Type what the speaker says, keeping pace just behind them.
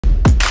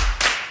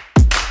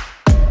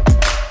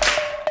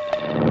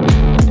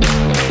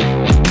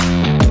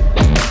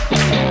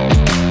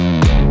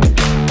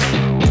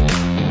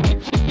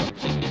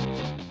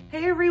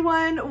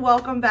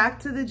welcome back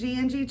to the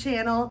G&G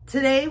channel.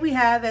 Today we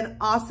have an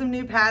awesome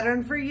new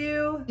pattern for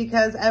you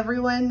because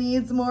everyone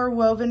needs more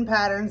woven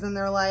patterns in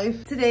their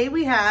life. Today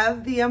we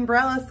have the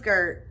umbrella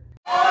skirt.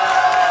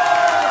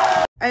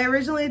 I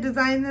originally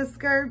designed this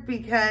skirt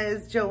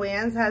because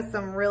Joann's has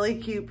some really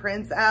cute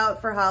prints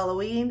out for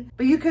Halloween,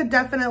 but you could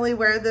definitely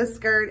wear this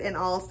skirt in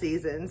all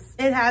seasons.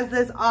 It has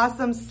this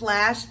awesome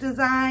slash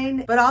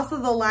design, but also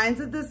the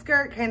lines of the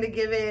skirt kind of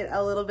give it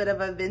a little bit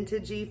of a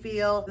vintagey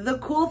feel. The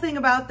cool thing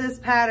about this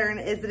pattern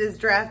is it is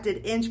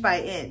drafted inch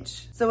by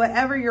inch. So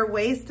whatever your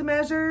waist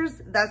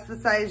measures, that's the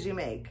size you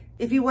make.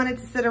 If you want it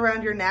to sit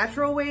around your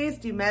natural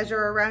waist, you measure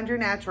around your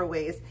natural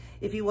waist.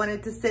 If you want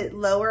it to sit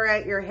lower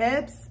at your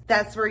hips,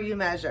 that's where you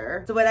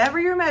measure. So whatever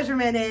your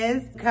measurement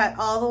is, cut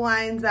all the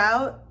lines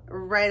out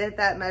right at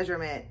that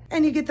measurement,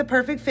 and you get the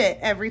perfect fit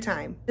every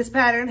time. This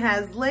pattern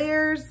has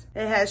layers,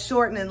 it has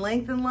shorten and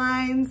lengthen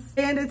lines,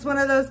 and it's one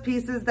of those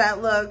pieces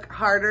that look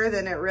harder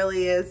than it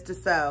really is to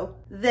sew.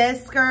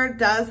 This skirt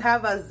does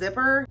have a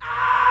zipper.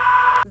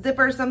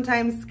 Zippers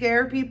sometimes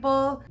scare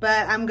people,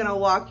 but I'm gonna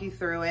walk you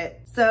through it.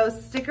 So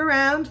stick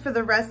around for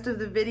the rest of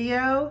the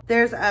video.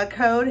 There's a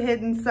code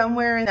hidden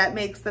somewhere that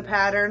makes the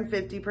pattern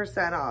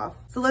 50% off.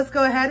 So let's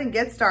go ahead and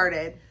get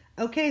started.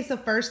 Okay, so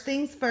first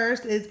things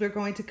first is we're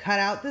going to cut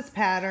out this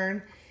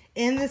pattern.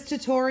 In this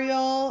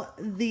tutorial,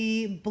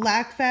 the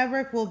black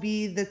fabric will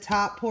be the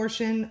top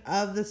portion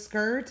of the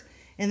skirt,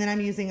 and then I'm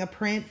using a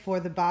print for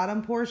the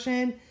bottom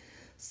portion.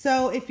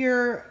 So if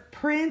your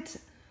print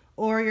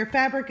or your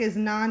fabric is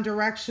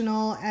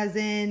non-directional, as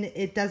in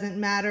it doesn't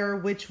matter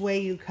which way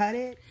you cut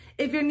it.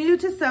 If you're new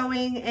to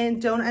sewing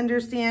and don't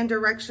understand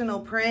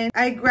directional print,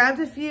 I grabbed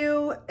a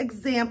few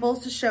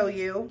examples to show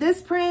you.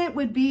 This print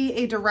would be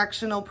a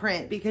directional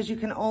print because you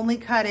can only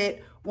cut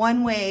it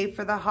one way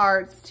for the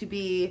hearts to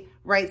be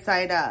right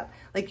side up.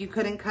 Like you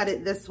couldn't cut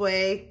it this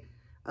way,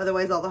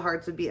 otherwise all the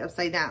hearts would be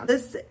upside down.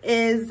 This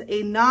is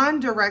a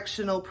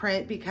non-directional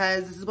print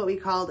because this is what we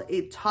called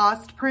a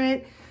tossed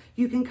print.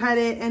 You can cut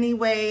it any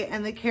way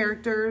and the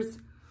characters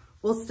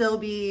will still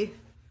be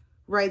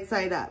right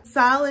side up.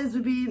 Solids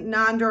would be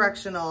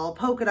non-directional,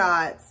 polka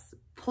dots,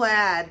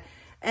 plaid,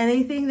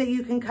 anything that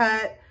you can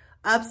cut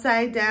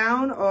upside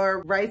down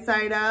or right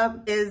side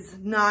up is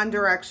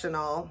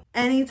non-directional.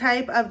 Any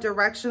type of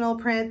directional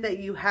print that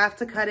you have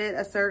to cut it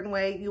a certain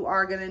way, you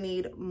are gonna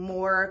need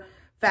more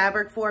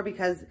fabric for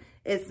because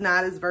it's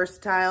not as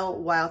versatile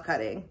while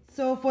cutting.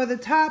 So for the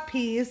top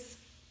piece,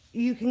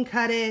 you can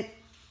cut it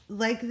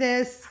like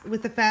this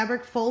with the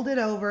fabric folded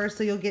over,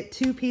 so you'll get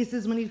two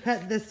pieces when you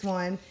cut this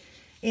one.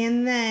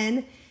 And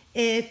then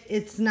if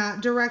it's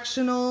not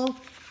directional,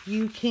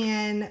 you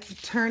can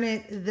turn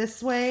it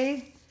this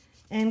way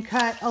and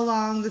cut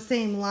along the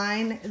same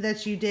line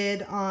that you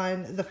did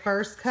on the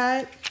first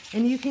cut.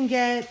 And you can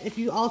get, if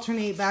you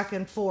alternate back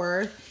and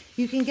forth,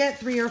 you can get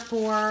 3 or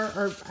 4,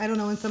 or I don't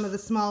know, in some of the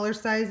smaller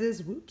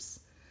sizes, whoops,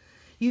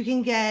 you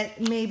can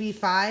get maybe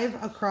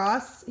 5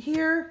 across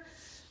here.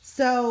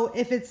 So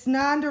if it's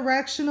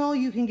non-directional,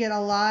 you can get a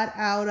lot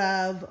out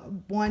of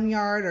 1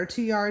 yard or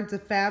 2 yards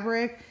of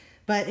fabric.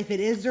 But if it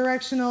is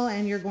directional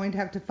and you're going to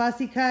have to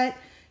fussy cut,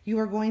 you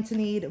are going to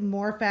need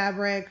more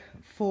fabric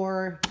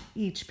for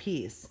each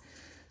piece.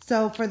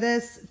 So for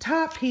this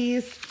top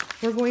piece,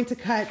 we're going to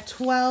cut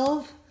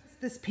 12.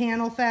 This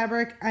panel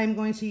fabric I'm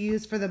going to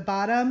use for the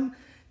bottom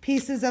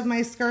pieces of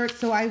my skirt.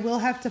 So I will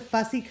have to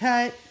fussy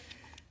cut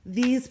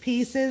these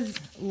pieces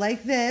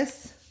like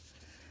this.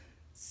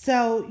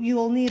 So you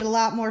will need a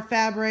lot more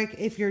fabric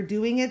if you're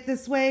doing it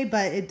this way,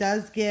 but it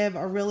does give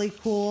a really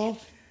cool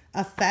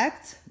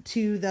effect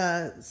to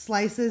the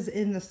slices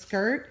in the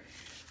skirt.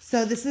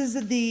 So this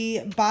is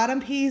the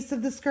bottom piece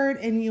of the skirt,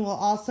 and you will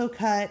also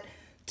cut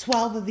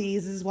 12 of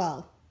these as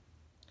well.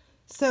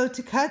 So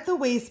to cut the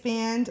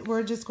waistband,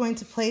 we're just going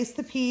to place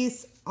the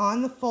piece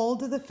on the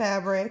fold of the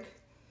fabric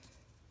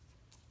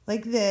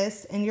like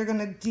this, and you're going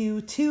to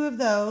do 2 of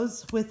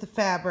those with the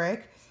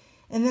fabric.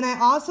 And then I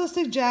also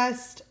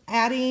suggest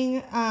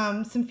adding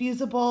some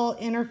fusible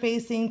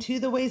interfacing to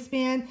the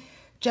waistband,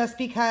 just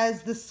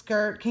because the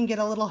skirt can get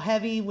a little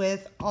heavy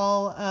with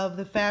all of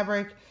the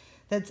fabric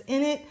that's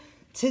in it.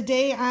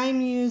 Today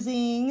I'm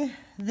using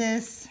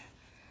this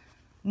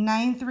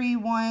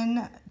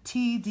 931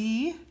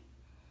 TD.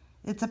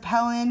 It's a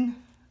Pellin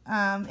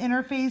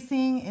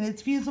interfacing, and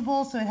it's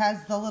fusible, so it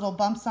has the little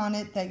bumps on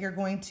it that you're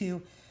going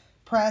to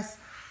press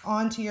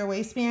onto your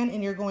waistband,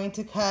 and you're going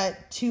to cut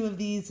 2 of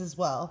these as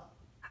well.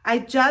 I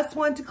just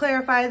want to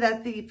clarify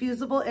that the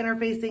fusible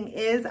interfacing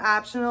is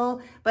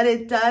optional, but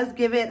it does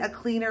give it a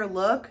cleaner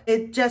look.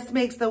 It just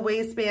makes the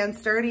waistband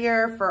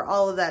sturdier for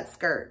all of that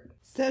skirt.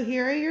 So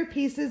here are your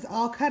pieces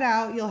all cut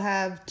out. You'll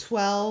have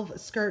 12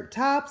 skirt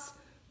tops,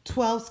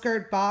 12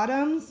 skirt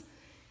bottoms,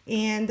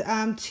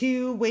 and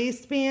 2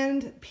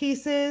 waistband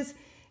pieces.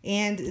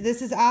 And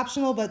this is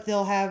optional, but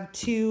they'll have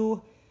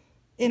 2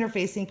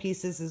 interfacing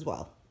pieces as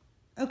well.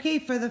 Okay,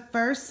 for the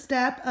first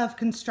step of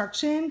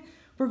construction,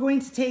 we're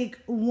going to take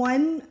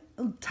 1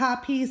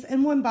 top piece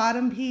and 1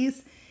 bottom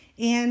piece,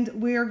 and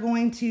we're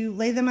going to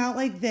lay them out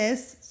like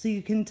this so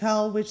you can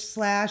tell which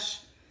slash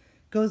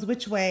goes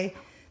which way.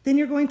 Then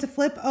you're going to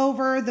flip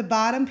over the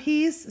bottom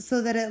piece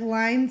so that it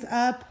lines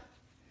up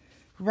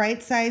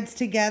right sides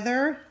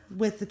together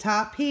with the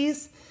top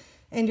piece.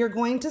 And you're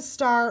going to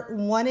start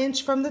 1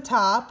 inch from the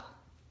top.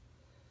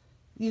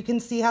 You can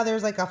see how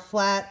there's like a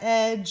flat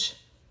edge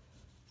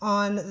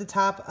on the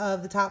top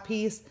of the top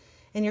piece.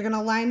 And you're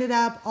gonna line it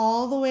up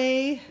all the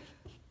way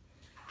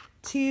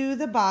to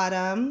the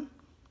bottom.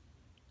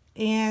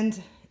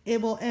 And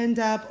it will end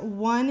up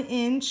 1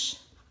 inch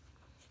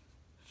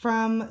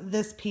from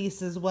this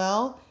piece as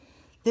well.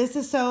 This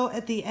is so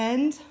at the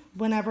end,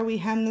 whenever we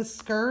hem the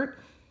skirt,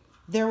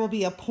 there will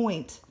be a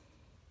point.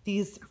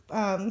 These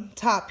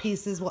top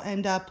pieces will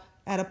end up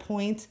at a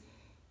point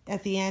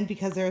at the end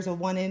because there's a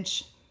 1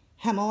 inch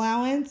hem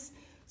allowance.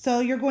 So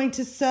you're going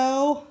to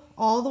sew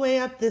all the way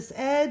up this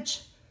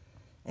edge,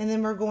 and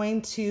then we're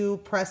going to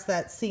press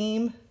that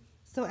seam.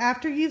 So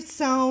after you've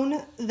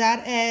sewn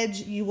that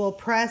edge, you will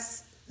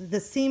press the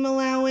seam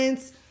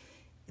allowance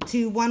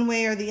to one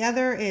way or the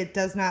other. It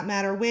does not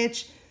matter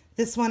which.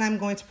 This one I'm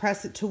going to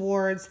press it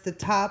towards the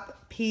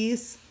top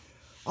piece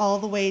all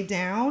the way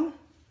down.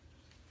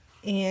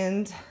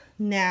 And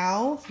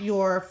now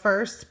your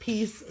first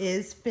piece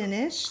is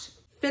finished.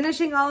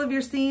 Finishing all of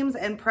your seams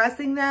and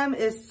pressing them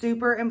is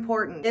super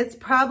important. It's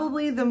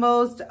probably the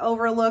most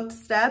overlooked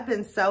step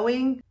in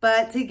sewing,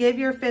 but to give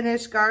your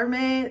finished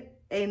garment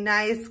a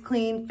nice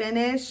clean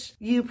finish,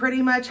 you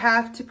pretty much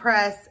have to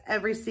press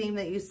every seam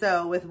that you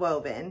sew with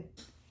woven.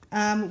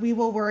 We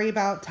will worry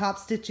about top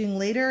stitching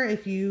later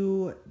if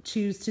you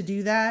choose to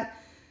do that.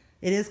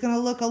 It is going to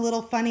look a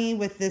little funny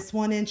with this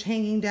 1 inch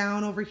hanging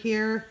down over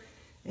here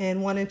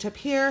and 1 inch up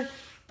here,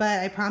 but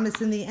I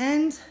promise in the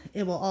end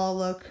it will all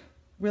look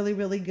really,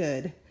 really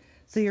good.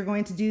 So you're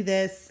going to do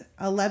this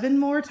 11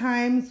 more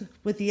times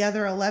with the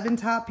other 11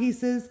 top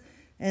pieces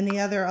and the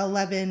other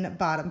 11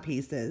 bottom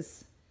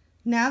pieces.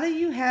 Now that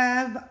you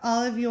have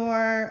all of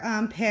your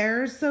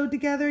pairs sewed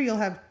together, you'll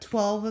have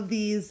 12 of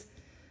these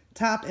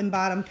top and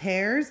bottom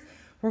pairs.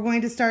 We're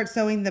going to start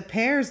sewing the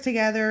pairs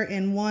together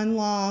in one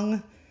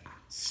long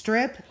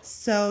strip.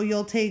 So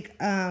you'll take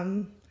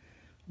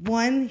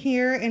one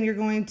here and you're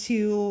going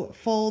to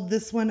fold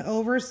this one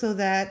over so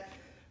that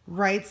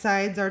right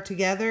sides are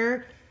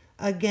together.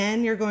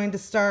 Again, you're going to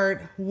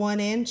start 1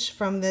 inch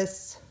from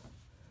this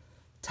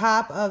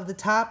top of the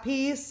top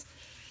piece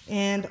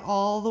and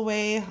all the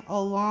way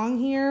along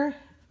here,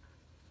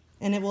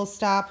 and it will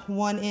stop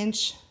 1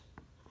 inch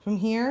from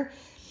here.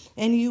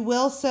 And you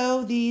will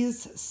sew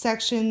these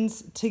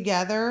sections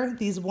together,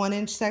 these 1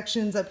 inch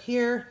sections up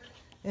here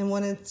and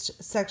 1 inch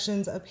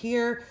sections up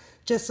here,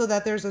 just so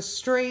that there's a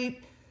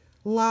straight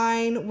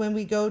line when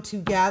we go to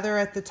gather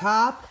at the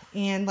top.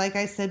 And like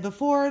I said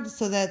before,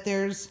 so that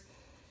there's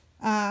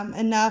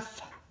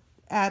enough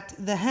at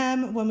the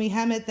hem when we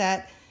hem it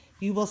that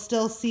you will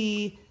still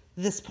see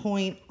this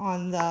point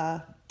on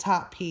the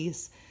top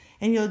piece.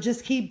 And you'll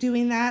just keep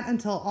doing that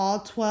until all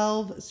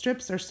 12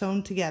 strips are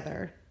sewn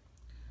together.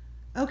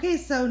 Okay,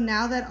 so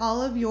now that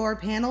all of your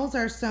panels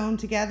are sewn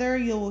together,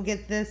 you will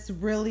get this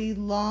really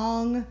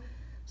long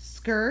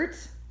skirt.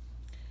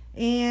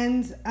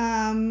 And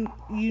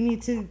you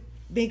need to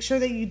make sure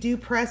that you do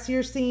press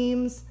your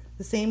seams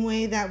the same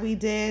way that we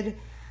did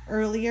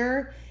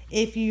earlier.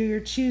 If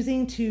you're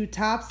choosing to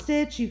top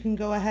stitch, you can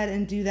go ahead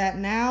and do that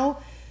now.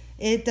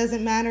 It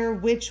doesn't matter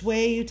which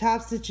way you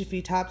top stitch. If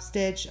you top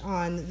stitch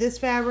on this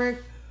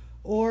fabric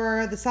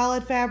or the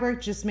solid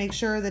fabric, just make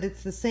sure that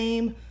it's the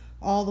same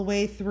all the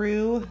way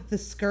through the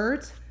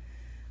skirt.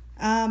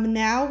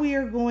 Now we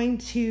are going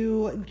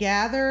to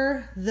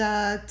gather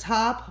the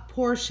top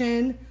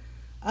portion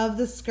of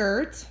the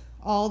skirt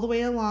all the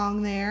way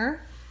along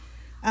there.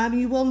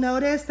 You will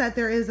notice that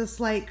there is a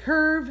slight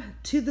curve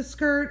to the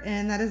skirt,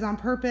 and that is on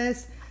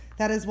purpose.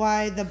 That is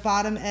why the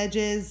bottom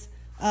edges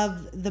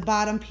of the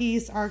bottom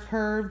piece are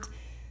curved,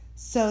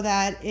 so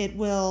that it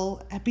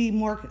will be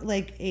more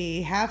like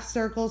a half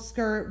circle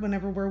skirt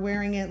whenever we're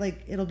wearing it.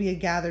 Like, it'll be a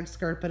gathered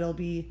skirt, but it'll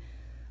be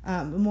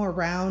more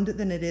round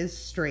than it is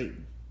straight.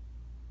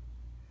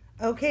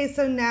 Okay,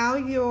 so now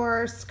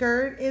your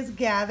skirt is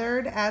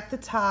gathered at the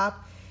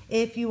top.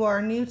 If you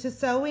are new to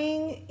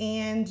sewing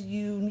and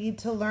you need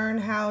to learn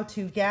how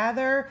to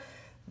gather,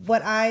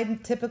 what I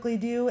typically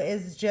do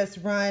is just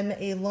run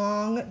a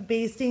long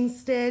basting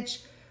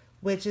stitch,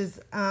 which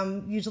is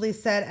usually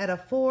set at a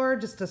 4,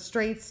 just a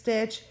straight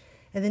stitch,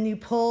 and then you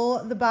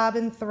pull the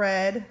bobbin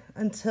thread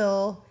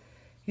until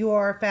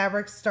your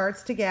fabric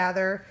starts to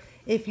gather.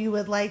 If you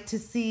would like to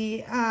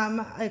see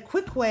a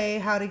quick way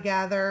how to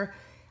gather,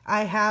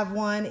 I have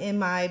one in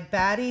my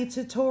Batty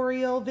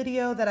tutorial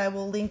video that I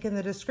will link in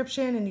the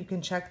description, and you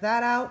can check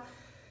that out.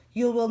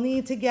 You will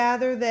need to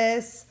gather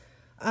this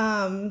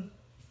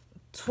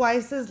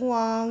twice as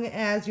long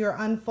as your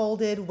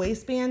unfolded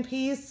waistband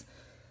piece.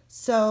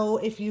 So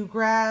if you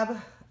grab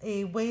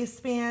a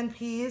waistband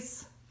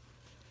piece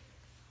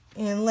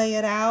and lay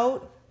it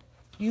out,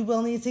 you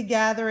will need to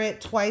gather it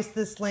twice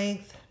this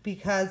length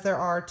because there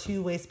are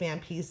 2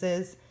 waistband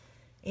pieces.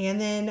 And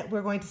then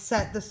we're going to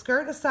set the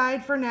skirt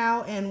aside for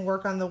now and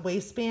work on the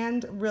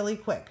waistband really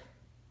quick.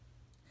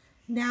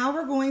 Now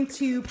we're going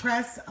to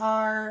press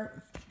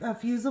our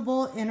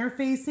fusible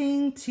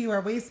interfacing to our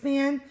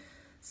waistband.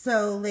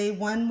 So lay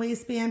one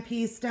waistband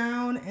piece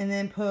down and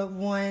then put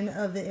one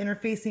of the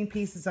interfacing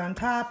pieces on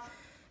top.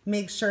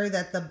 Make sure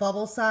that the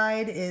bubble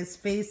side is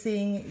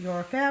facing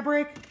your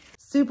fabric.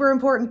 Super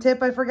important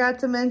tip I forgot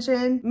to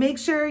mention. Make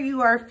sure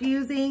you are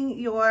fusing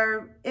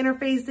your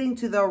interfacing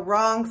to the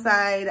wrong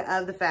side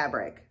of the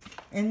fabric.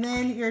 And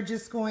then you're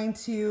just going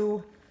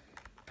to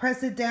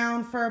press it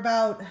down for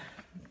about,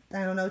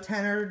 I don't know,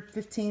 10 or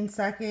 15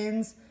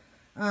 seconds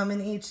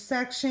in each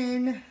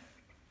section.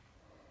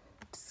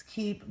 Just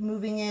keep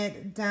moving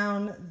it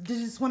down. You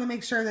just want to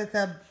make sure that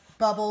the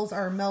bubbles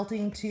are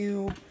melting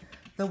to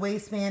the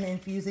waistband and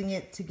fusing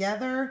it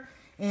together.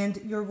 And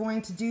you're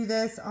going to do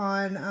this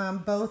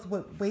on both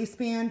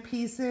waistband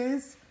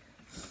pieces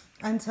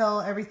until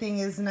everything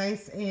is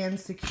nice and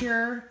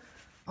secure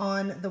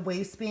on the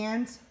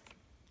waistband.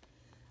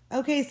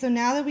 Okay, so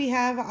now that we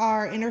have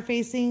our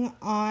interfacing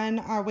on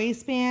our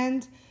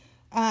waistband,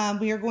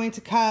 we are going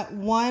to cut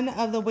one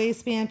of the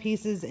waistband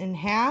pieces in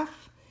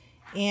half.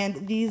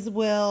 And these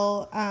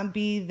will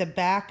be the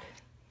back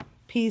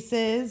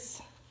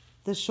pieces,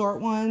 the short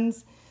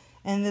ones.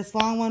 And this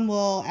long one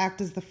will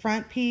act as the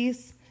front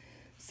piece.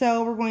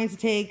 So we're going to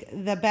take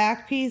the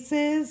back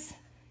pieces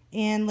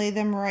and lay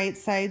them right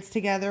sides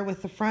together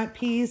with the front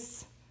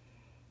piece,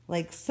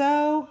 like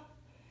so.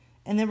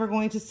 And then we're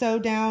going to sew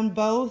down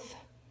both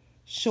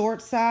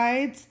short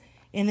sides,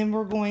 and then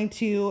we're going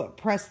to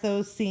press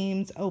those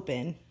seams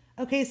open.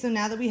 Okay, so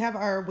now that we have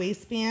our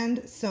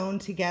waistband sewn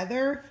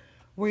together,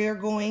 we are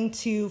going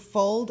to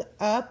fold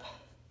up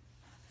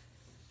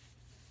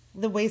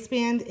the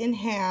waistband in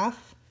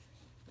half,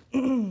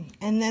 and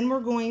then we're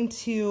going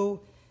to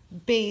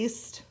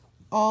baste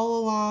all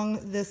along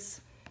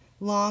this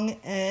long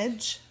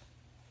edge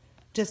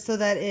just so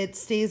that it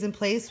stays in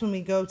place when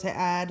we go to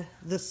add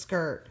the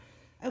skirt.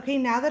 Okay,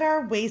 now that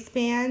our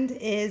waistband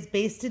is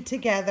basted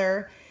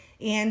together,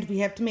 and we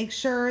have to make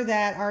sure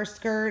that our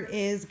skirt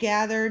is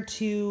gathered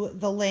to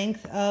the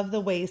length of the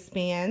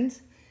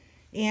waistband,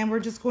 and we're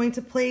just going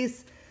to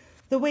place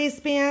the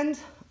waistband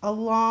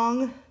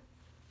along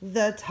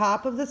the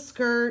top of the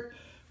skirt,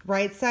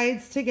 right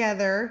sides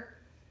together,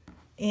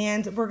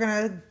 and we're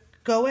gonna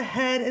go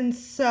ahead and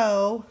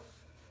sew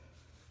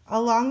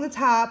along the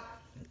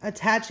top,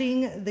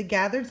 attaching the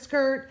gathered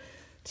skirt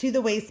to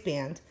the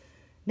waistband.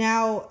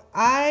 Now,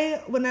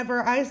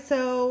 whenever I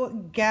sew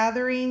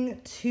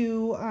gathering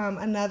to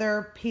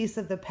another piece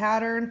of the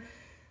pattern,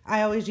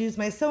 I always use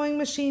my sewing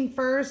machine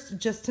first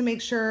just to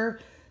make sure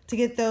to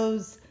get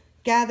those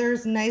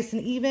gathers nice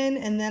and even,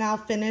 and then I'll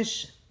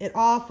finish it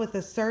off with a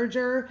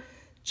serger,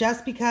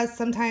 just because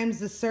sometimes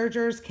the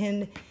sergers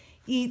can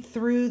eat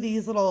through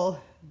these little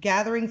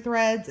gathering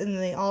threads and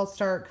then they all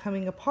start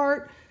coming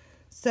apart.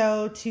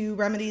 So to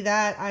remedy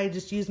that, I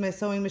just use my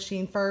sewing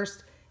machine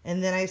first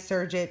and then I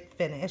serge it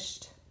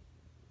finished.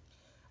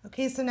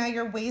 Okay, so now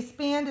your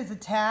waistband is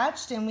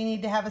attached, and we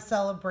need to have a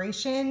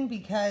celebration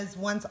because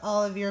once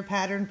all of your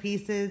pattern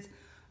pieces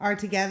are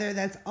together,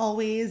 that's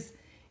always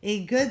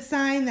a good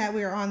sign that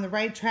we're on the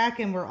right track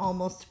and we're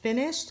almost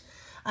finished.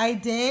 I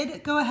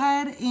did go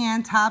ahead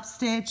and top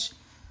stitch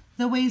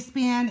the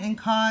waistband and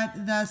caught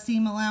the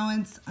seam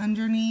allowance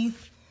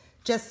underneath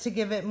just to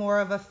give it more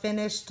of a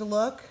finished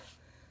look.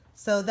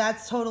 So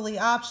that's totally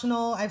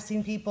optional. I've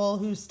seen people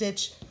who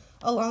stitch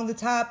along the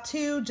top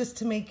too, just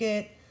to make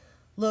it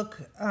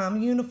look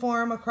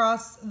uniform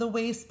across the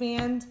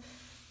waistband.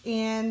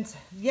 And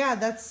yeah,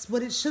 that's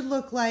what it should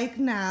look like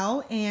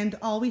now. And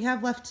all we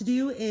have left to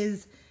do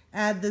is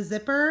add the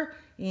zipper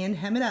and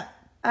hem it up.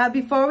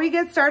 Before we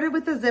get started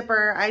with the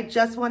zipper, I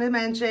just want to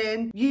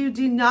mention you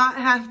do not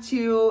have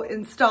to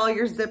install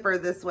your zipper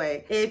this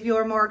way. If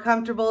you're more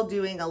comfortable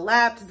doing a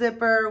lapped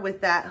zipper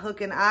with that hook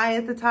and eye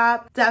at the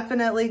top,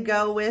 definitely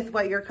go with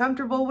what you're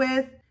comfortable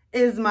with.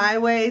 Is my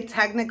way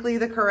technically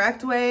the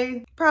correct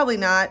way? Probably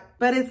not,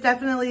 but it's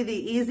definitely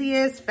the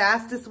easiest,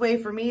 fastest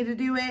way for me to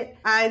do it.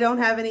 I don't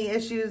have any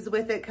issues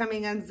with it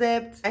coming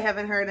unzipped. I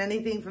haven't heard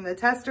anything from the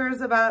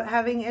testers about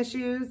having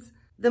issues.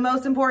 The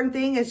most important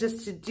thing is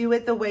just to do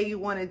it the way you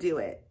want to do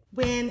it.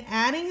 When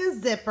adding a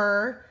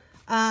zipper,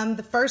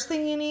 the first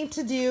thing you need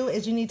to do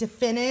is you need to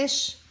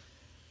finish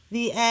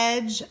the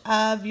edge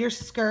of your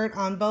skirt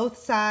on both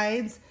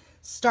sides,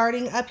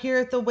 starting up here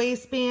at the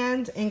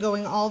waistband and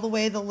going all the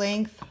way the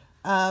length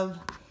of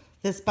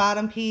this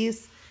bottom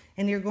piece.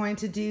 And you're going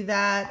to do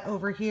that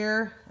over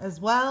here as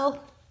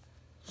well.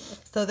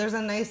 So there's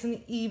a nice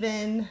and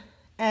even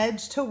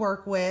edge to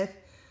work with.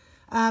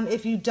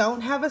 If you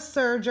don't have a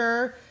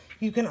serger,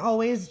 you can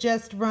always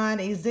just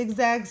run a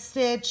zigzag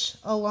stitch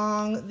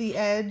along the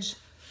edge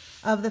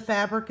of the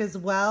fabric as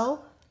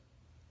well.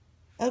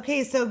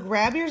 Okay, so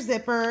grab your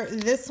zipper.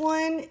 This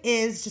one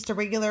is just a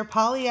regular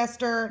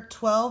polyester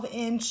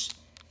 12-inch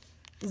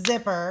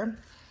zipper.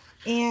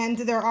 And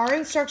there are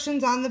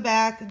instructions on the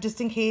back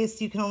just in case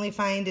you can only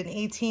find an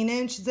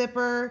 18-inch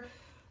zipper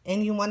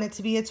and you want it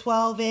to be a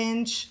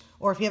 12-inch.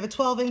 Or if you have a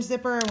 12-inch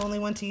zipper and only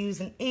want to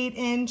use an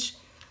 8-inch,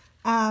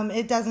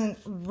 It doesn't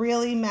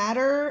really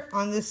matter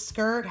on this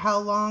skirt how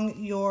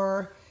long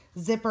your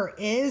zipper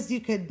is. You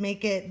could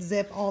make it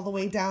zip all the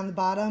way down the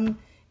bottom.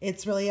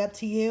 It's really up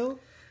to you.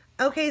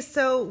 Okay,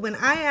 so when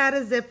I add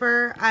a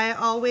zipper, I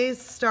always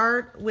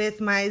start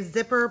with my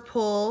zipper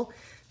pull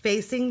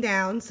facing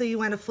down. So you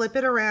want to flip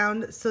it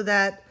around so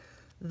that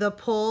the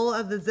pull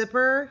of the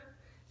zipper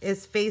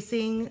is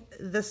facing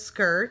the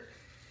skirt.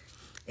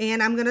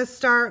 And I'm going to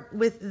start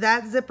with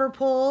that zipper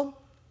pull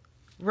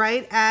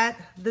right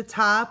at the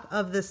top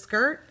of the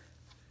skirt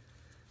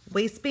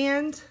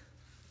waistband,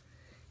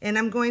 and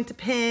I'm going to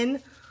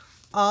pin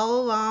all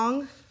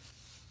along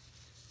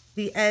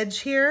the edge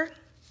here.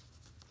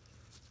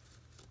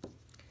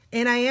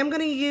 And I am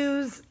going to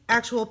use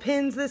actual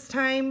pins this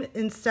time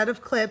instead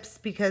of clips,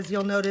 because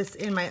you'll notice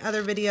in my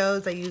other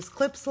videos I use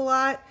clips a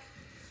lot,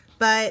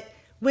 but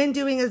when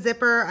doing a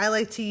zipper I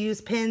like to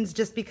use pins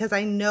just because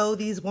I know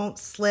these won't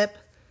slip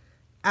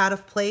out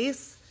of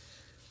place.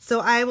 So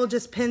I will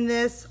just pin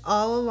this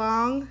all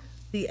along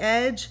the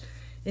edge,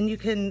 and you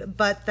can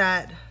butt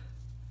that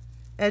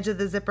edge of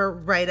the zipper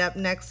right up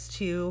next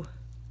to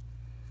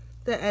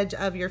the edge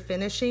of your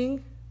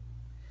finishing.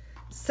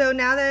 So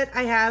now that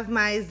I have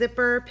my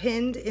zipper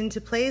pinned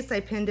into place, I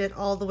pinned it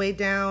all the way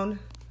down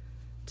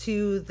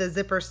to the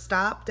zipper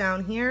stop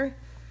down here.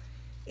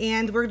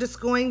 And we're just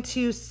going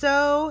to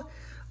sew.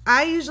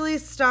 I usually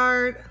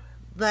start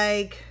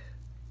like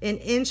an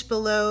inch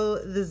below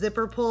the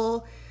zipper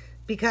pull,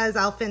 because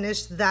I'll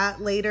finish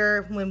that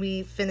later when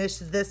we finish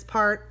this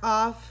part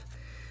off.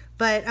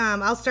 But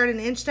I'll start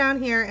an inch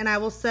down here, and I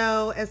will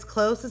sew as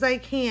close as I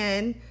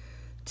can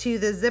to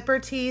the zipper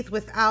teeth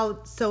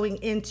without sewing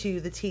into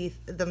the teeth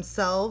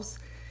themselves.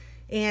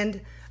 And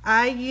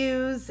I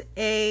use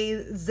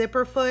a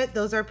zipper foot.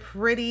 Those are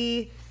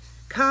pretty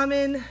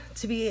common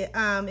to be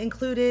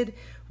included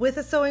with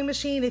a sewing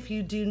machine. If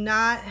you do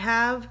not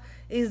have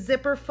a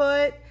zipper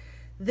foot,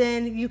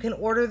 then you can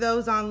order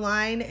those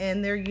online,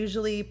 and they're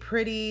usually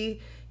pretty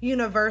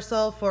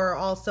universal for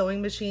all sewing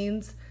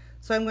machines.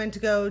 So I'm going to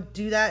go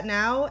do that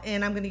now,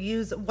 and I'm going to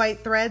use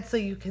white thread so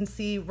you can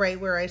see right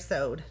where I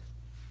sewed.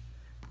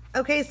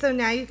 Okay, so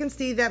now you can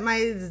see that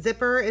my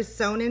zipper is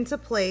sewn into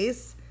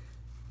place.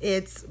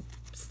 It's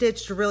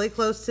stitched really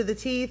close to the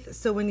teeth,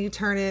 so when you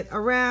turn it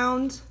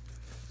around,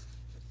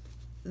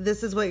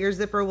 this is what your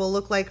zipper will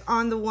look like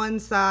on the one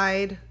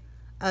side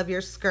of your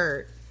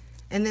skirt.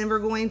 And then we're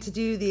going to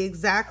do the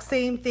exact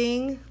same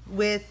thing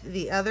with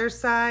the other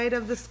side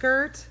of the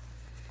skirt.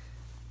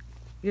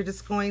 You're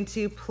just going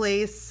to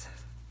place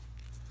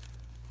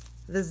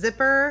the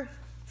zipper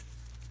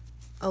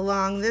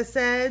along this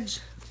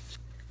edge,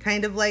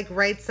 kind of like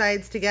right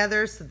sides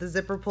together, so the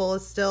zipper pull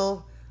is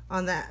still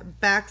on the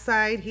back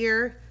side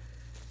here.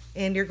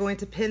 And you're going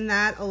to pin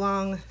that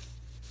along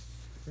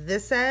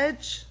this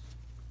edge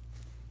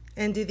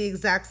and do the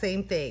exact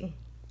same thing.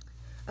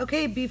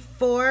 Okay,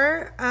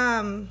 before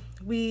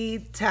we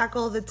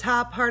tackle the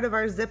top part of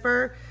our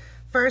zipper,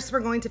 first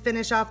we're going to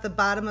finish off the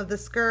bottom of the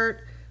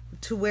skirt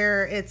to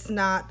where it's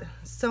not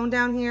sewn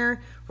down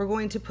here. We're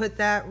going to put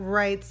that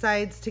right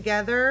sides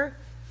together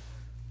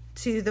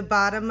to the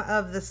bottom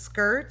of the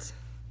skirt,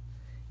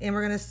 and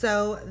we're going to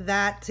sew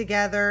that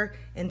together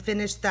and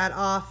finish that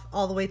off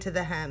all the way to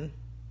the hem.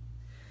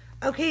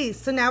 Okay,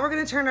 so now we're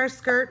going to turn our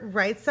skirt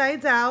right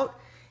sides out,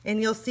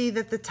 and you'll see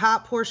that the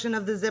top portion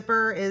of the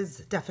zipper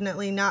is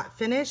definitely not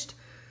finished.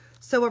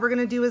 So what we're going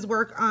to do is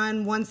work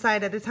on one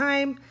side at a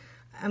time.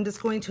 I'm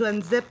just going to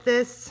unzip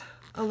this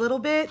a little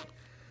bit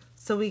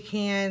so we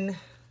can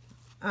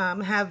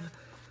have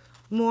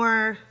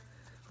more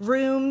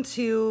room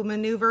to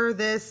maneuver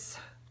this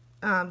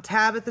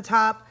tab at the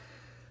top.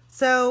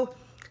 So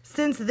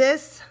since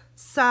this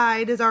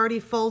side is already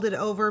folded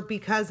over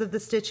because of the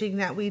stitching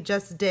that we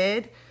just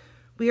did,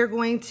 we are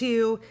going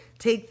to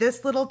take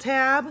this little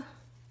tab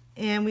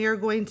and we are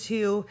going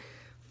to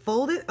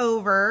fold it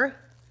over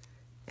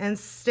and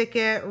stick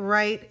it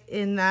right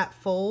in that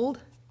fold.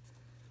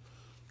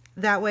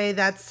 That way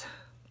that's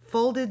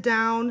folded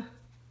down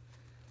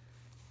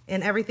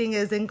and everything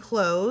is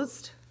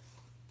enclosed.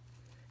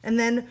 And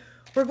then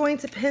we're going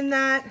to pin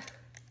that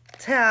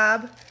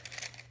tab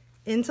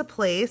into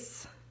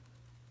place.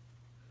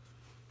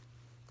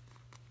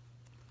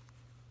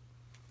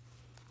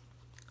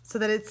 So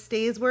that it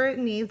stays where it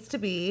needs to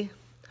be.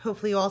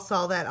 Hopefully you all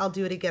saw that. I'll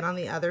do it again on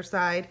the other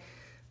side.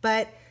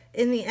 But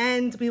in the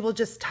end, we will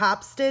just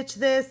top stitch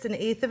this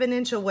 1/8 of an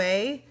inch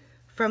away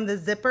from the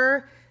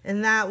zipper,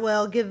 and that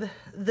will give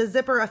the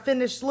zipper a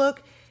finished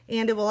look,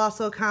 and it will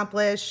also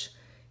accomplish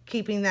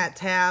keeping that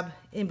tab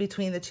in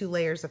between the two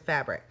layers of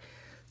fabric.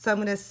 So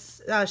I'm going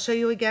to show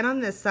you again on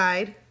this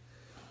side.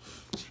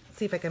 Let's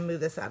see if I can move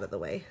this out of the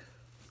way.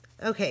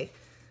 Okay,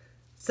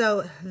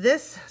 so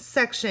this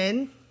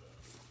section,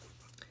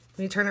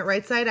 when you turn it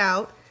right side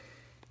out,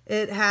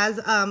 it has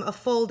a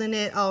fold in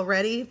it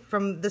already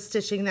from the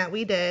stitching that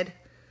we did.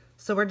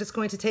 So we're just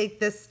going to take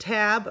this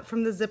tab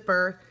from the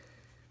zipper,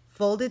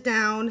 fold it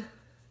down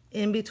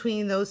in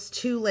between those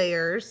two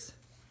layers,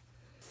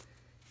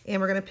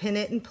 and we're going to pin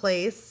it in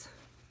place.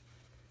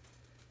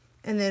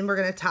 And then we're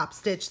gonna top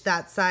stitch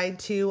that side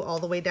too, all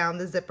the way down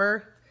the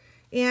zipper.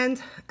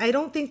 And I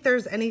don't think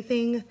there's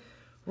anything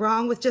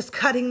wrong with just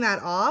cutting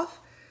that off,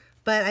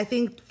 but I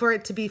think for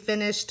it to be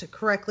finished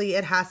correctly,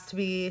 it has to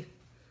be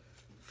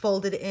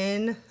folded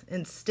in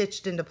and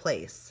stitched into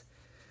place.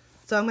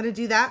 So I'm gonna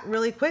do that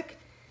really quick,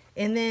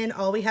 and then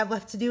all we have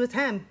left to do is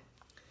hem.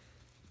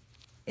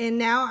 And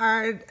now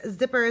our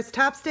zipper is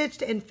top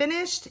stitched and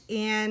finished,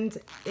 and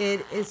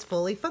it is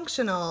fully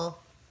functional.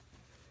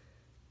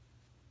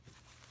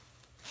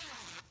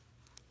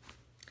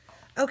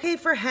 Okay,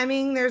 for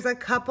hemming, there's a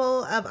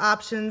couple of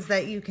options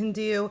that you can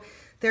do.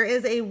 There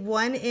is a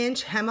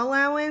 1-inch hem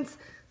allowance.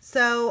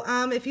 So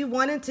if you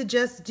wanted to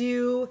just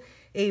do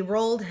a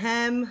rolled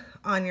hem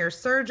on your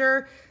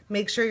serger,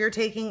 make sure you're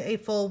taking a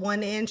full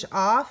 1 inch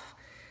off,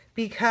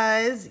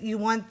 because you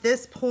want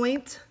this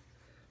point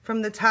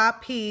from the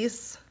top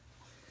piece,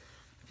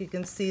 if you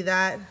can see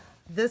that,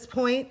 this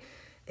point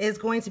is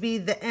going to be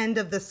the end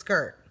of the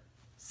skirt,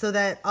 so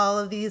that all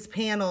of these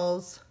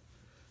panels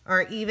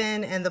are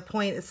even and the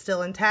point is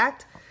still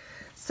intact.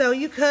 So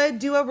you could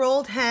do a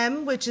rolled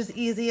hem, which is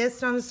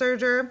easiest on a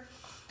serger,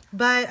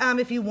 but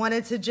if you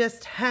wanted to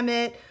just hem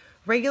it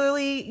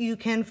regularly, you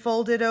can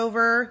fold it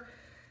over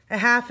a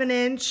 1/2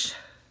 inch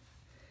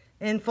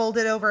and fold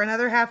it over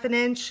another 1/2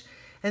 inch,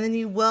 and then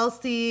you will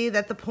see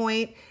that the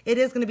point, it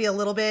is going to be a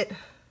little bit,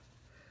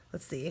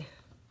 let's see,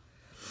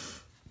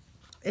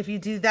 if you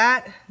do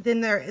that,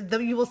 then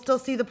you will still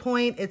see the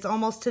point. It's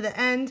almost to the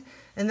end,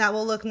 and that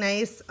will look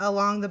nice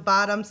along the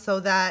bottom, so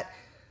that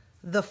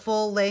the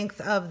full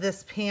length of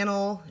this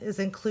panel is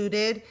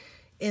included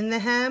in the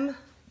hem.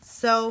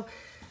 So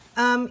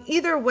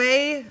either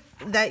way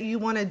that you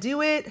want to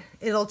do it,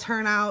 it'll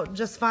turn out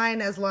just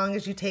fine as long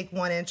as you take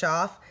 1 inch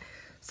off.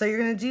 So you're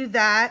going to do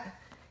that,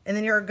 and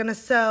then you're going to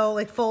sew,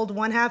 like fold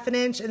 1/2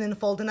 inch and then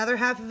fold another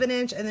 1/2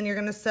 inch, and then you're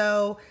going to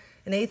sew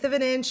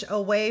 1/8 inch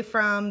away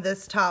from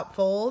this top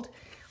fold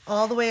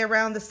all the way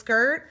around the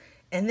skirt,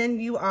 and then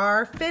you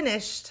are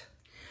finished.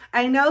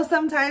 I know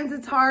sometimes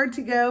it's hard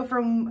to go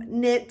from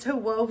knit to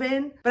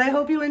woven, but I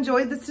hope you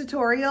enjoyed this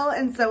tutorial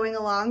and sewing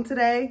along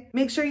today.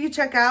 Make sure you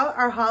check out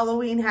our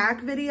Halloween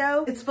hack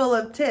video. It's full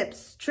of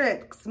tips,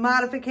 tricks,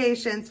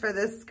 modifications for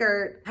this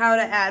skirt, how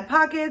to add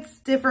pockets,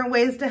 different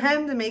ways to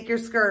hem to make your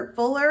skirt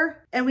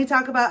fuller, and we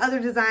talk about other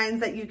designs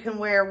that you can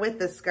wear with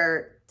the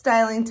skirt,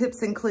 styling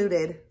tips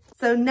included.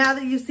 So now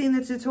that you've seen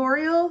the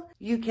tutorial,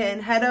 you can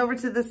head over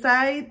to the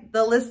site.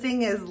 The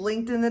listing is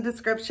linked in the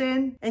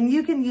description, and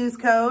you can use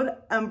code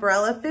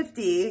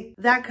umbrella50.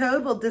 That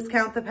code will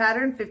discount the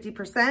pattern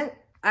 50%.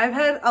 I've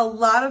had a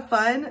lot of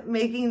fun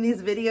making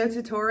these video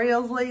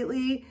tutorials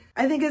lately.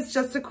 I think it's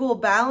just a cool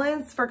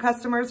balance for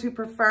customers who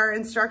prefer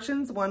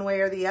instructions one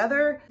way or the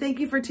other. Thank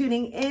you for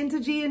tuning in to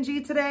G&G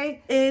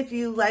today. If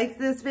you liked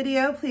this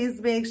video, please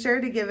make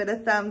sure to give it a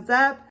thumbs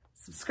up,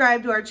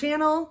 subscribe to our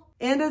channel,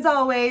 and as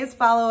always,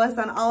 follow us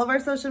on all of our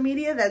social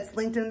media that's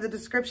linked in the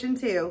description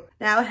too.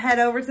 Now head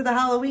over to the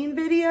Halloween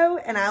video,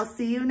 and I'll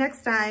see you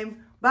next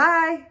time.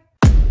 Bye.